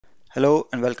Hello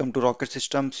and welcome to Rocket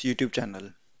Systems YouTube channel.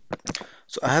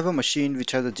 So I have a machine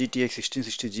which has a GTX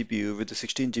 1660 GPU with a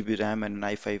 16 GB RAM and an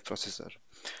i5 processor.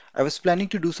 I was planning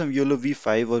to do some YOLO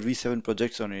V5 or V7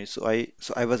 projects on it, so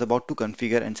I was about to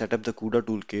configure and set up the Cuda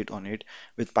toolkit on it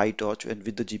with PyTorch and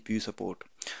with the GPU support.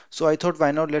 So I thought,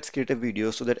 why not let's create a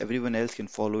video so that everyone else can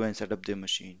follow and set up their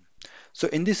machine. So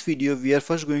in this video we are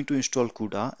first going to install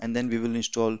Cuda, and then we will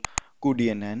install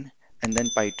cuDNN and then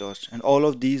PyTorch, and all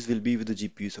of these will be with the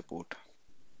GPU support.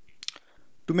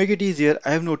 To make it easier, I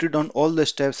have noted down all the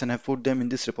steps and have put them in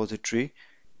this repository.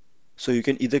 So you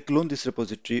can either clone this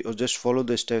repository or just follow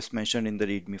the steps mentioned in the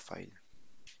README file.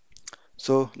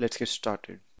 So let's get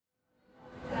started.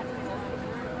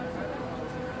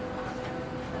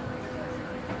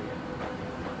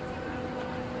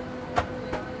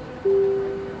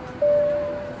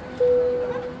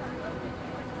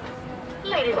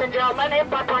 Ladies and gentlemen, in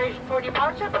preparation for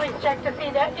departure, please check to see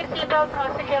that your seatbelts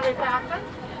are securely fastened,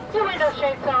 your window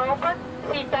shades are open,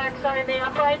 seat backs are in the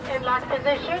upright and locked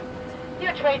position,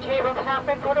 your tray tables have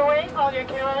been put away, all your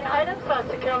carry-on items are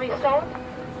securely stowed.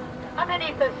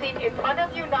 Underneath the seat in front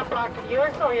of you, not blocking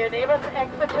yours or your neighbor's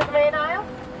exit to the main aisle.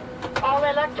 All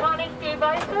electronic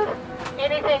devices,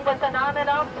 anything with an on and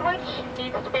off switch,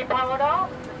 needs to be powered off,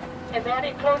 and that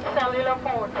includes cellular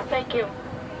phones. Thank you.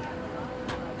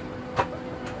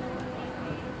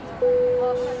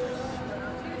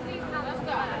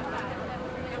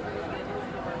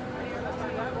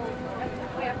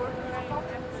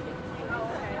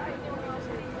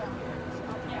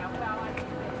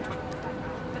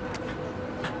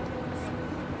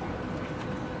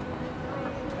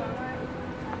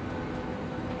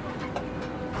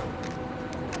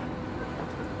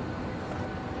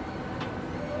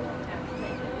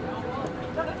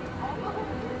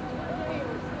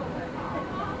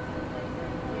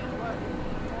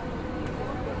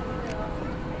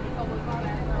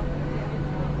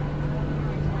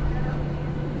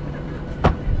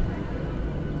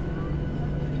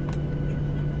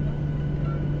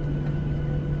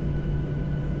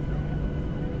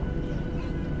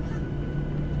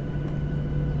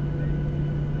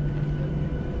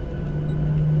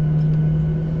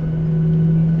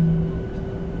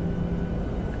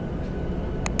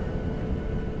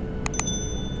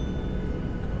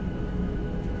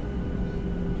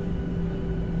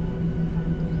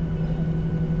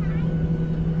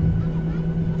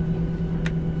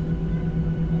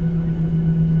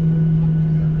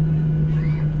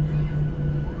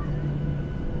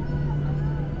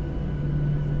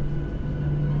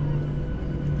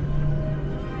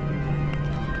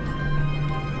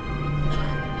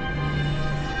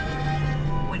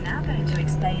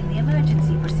 The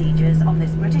emergency procedures on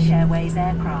this British Airways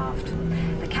aircraft.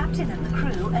 The captain and the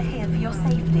crew are here for your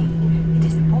safety. It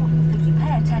is important that you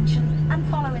pay attention and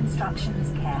follow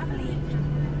instructions carefully.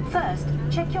 First,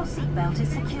 check your seatbelt is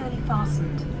securely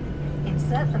fastened.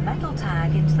 Insert the metal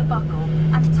tag into the buckle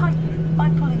and tighten by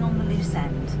pulling on the loose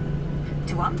end.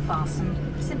 To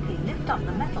unfasten, simply lift up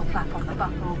the metal flap on the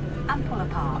buckle and pull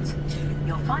apart.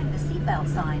 You'll find the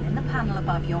seatbelt sign in the panel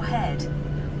above your head.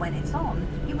 When it's on,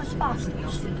 you must fasten your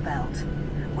seatbelt.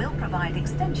 We'll provide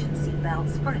extension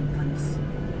seatbelts for infants.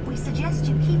 We suggest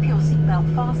you keep your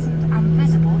seatbelt fastened and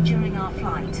visible during our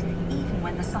flight, even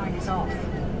when the sign is off.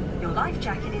 Your life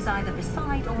jacket is either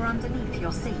beside or underneath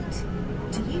your seat.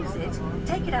 To use it,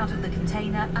 take it out of the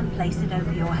container and place it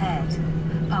over your head.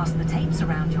 Pass the tapes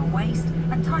around your waist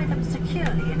and tie them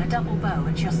securely in a double bow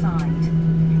at your side.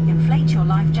 Inflate your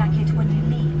life jacket when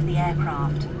you leave the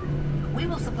aircraft. We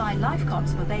will supply life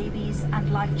cots for babies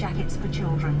and life jackets for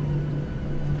children.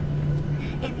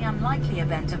 In the unlikely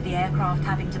event of the aircraft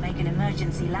having to make an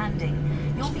emergency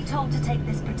landing, you'll be told to take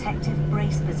this protective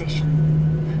brace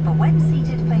position. But when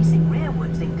seated facing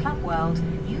rearwards in Club World,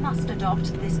 you must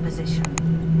adopt this position.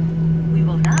 We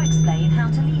will now explain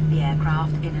how to leave the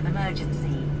aircraft in an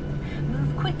emergency.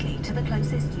 Move quickly to the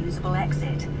closest usable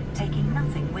exit, taking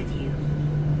nothing with you.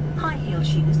 High heel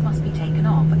shoes must be taken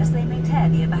off as they may tear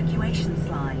the evacuation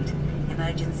slide.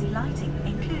 Emergency lighting,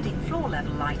 including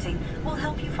floor-level lighting, will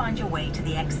help you find your way to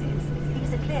the exits.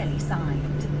 These are clearly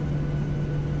signed.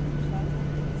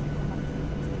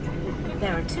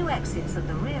 There are 2 exits at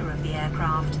the rear of the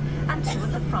aircraft and 2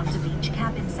 at the front of each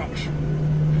cabin section.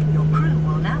 Your crew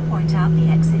will now point out the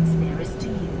exits nearest to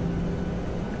you.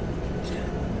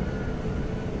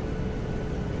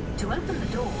 To open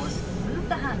the doors, move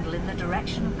the handle in the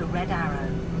direction of the red arrow.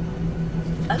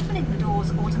 Opening the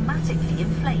doors automatically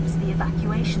inflates the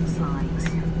evacuation slides.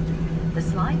 The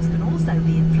slides can also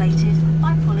be inflated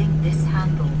by pulling this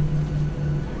handle.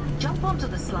 Jump onto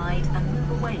the slide and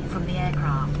move away from the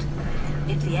aircraft.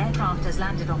 If the aircraft has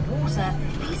landed on water,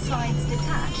 these slides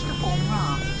detach to form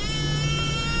rafts.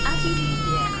 As you leave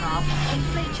the aircraft,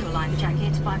 inflate your life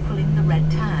jacket by pulling the red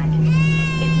tag.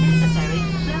 If necessary,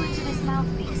 blow into this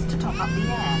mouthpiece to top up the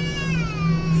air.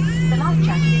 The life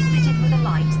jacket is fitted with a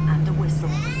light and a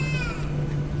whistle.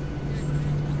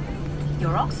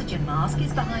 Your oxygen mask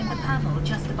is behind the panel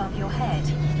just above your head.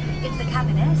 If the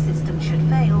cabin air system should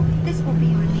fail, this will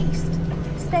be released.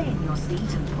 Stay in your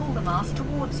seat and pull the mask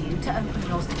towards you to open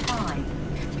your supply.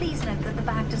 Please note that the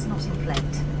bag does not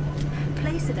inflate.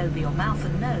 Place it over your mouth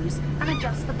and nose and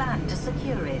adjust the band to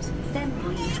secure it, then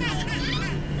breathe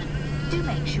normally. Do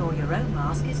make sure your own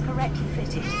mask is correctly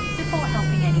fitted before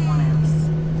helping anyone else.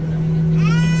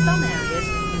 In some areas,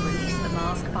 you release the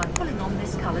mask by pulling on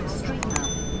this coloured streamer.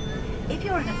 If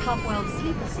you're in a Club World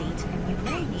sleeper seat, you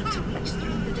may need to reach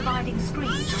through the dividing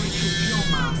screen to retrieve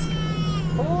your mask.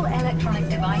 All electronic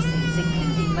devices,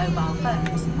 including mobile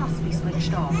phones, must be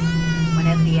switched off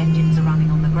whenever the engines are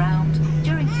running on the ground,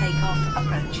 during takeoff,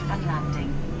 approach and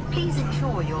landing. Please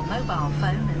ensure your mobile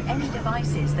phone and any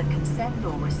devices that can send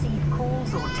or receive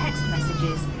calls or text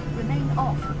messages remain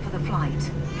off for the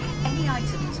flight. Any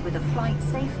items with a flight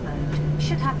safe mode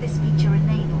should have this feature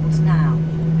enabled now.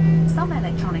 Some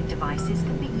electronic devices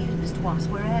can be used once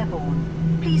we're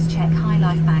airborne. Please check High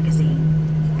Life magazine.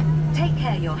 Take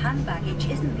care your hand baggage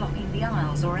isn't blocking the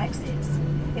aisles or exits.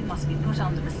 It must be put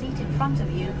under the seat in front of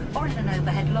you or in an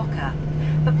overhead locker.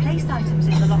 But place items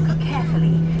in the locker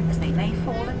carefully, as they may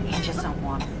fall and injure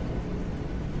someone.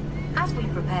 As we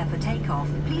prepare for takeoff,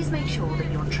 please make sure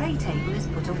that your tray table is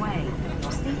put away,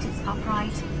 your seat is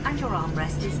upright, and your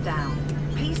armrest is down.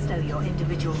 Please stow your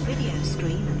individual video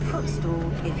screen and footstool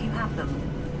if you have them.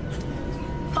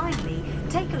 Finally,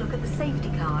 take a look at the safety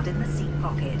card in the seat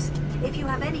pocket. If you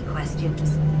have any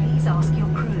questions, please ask your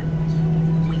crew.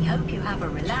 We hope you have a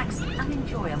relaxed and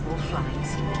enjoyable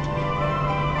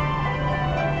flight.